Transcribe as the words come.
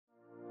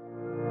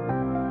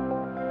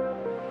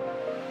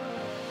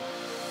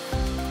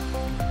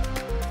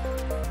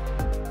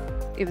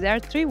If there are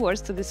three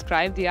words to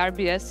describe the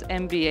RBS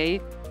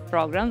MBA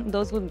program,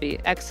 those would be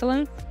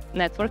excellence,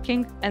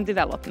 networking, and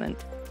development.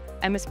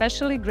 I'm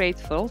especially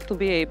grateful to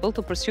be able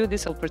to pursue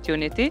this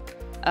opportunity,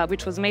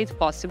 which was made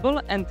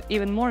possible and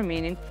even more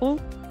meaningful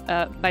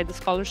by the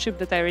scholarship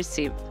that I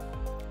received.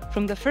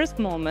 From the first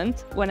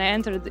moment when I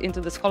entered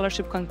into the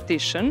scholarship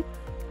competition,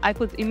 I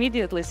could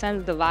immediately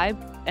sense the vibe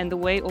and the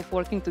way of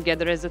working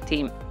together as a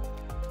team.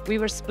 We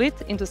were split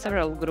into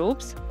several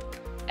groups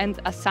and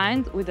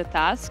assigned with a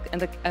task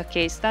and a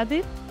case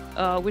study,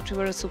 which we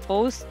were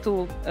supposed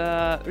to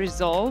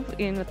resolve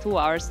in 2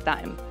 hours'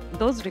 time.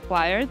 Those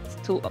required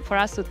for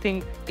us to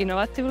think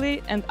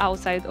innovatively and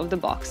outside of the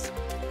box.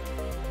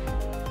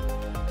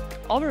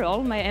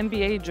 Overall, my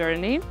MBA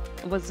journey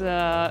was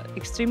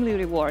extremely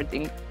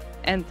rewarding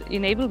and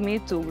enabled me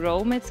to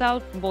grow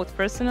myself both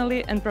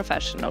personally and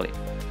professionally.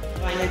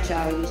 Vanja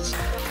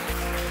Kljajevic.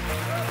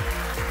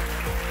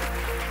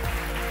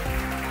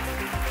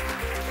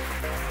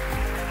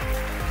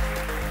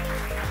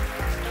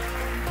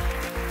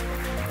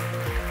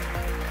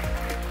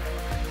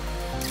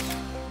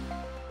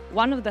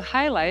 One of the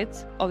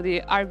highlights of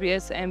the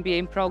RBS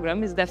MBA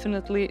program is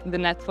definitely the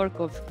network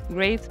of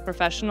great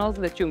professionals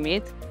that you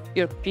meet,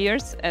 your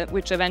peers,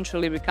 which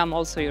eventually become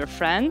also your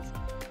friends,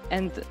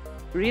 and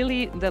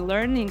really the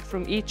learning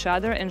from each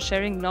other and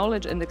sharing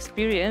knowledge and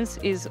experience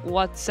is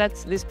what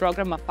sets this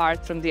program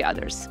apart from the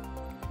others.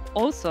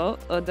 Also,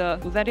 the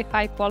very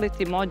high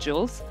quality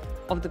modules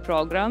of the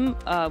program,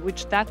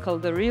 which tackle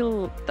the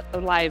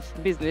real-life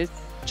business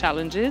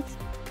challenges,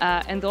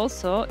 and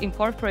also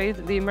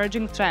incorporate the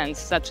emerging trends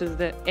such as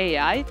the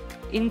AI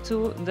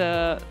into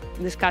the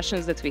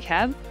discussions that we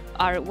have,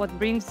 are what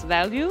brings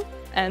value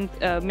and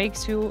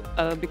makes you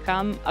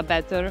become a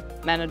better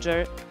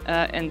manager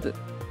and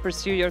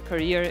pursue your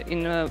career in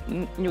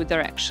new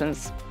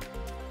directions.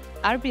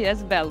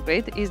 RBS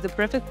Belgrade is the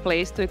perfect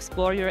place to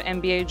explore your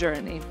MBA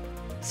journey.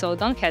 So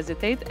don't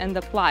hesitate and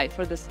apply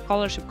for the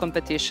scholarship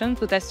competition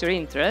to test your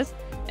interest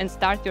and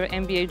start your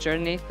MBA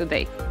journey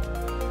today.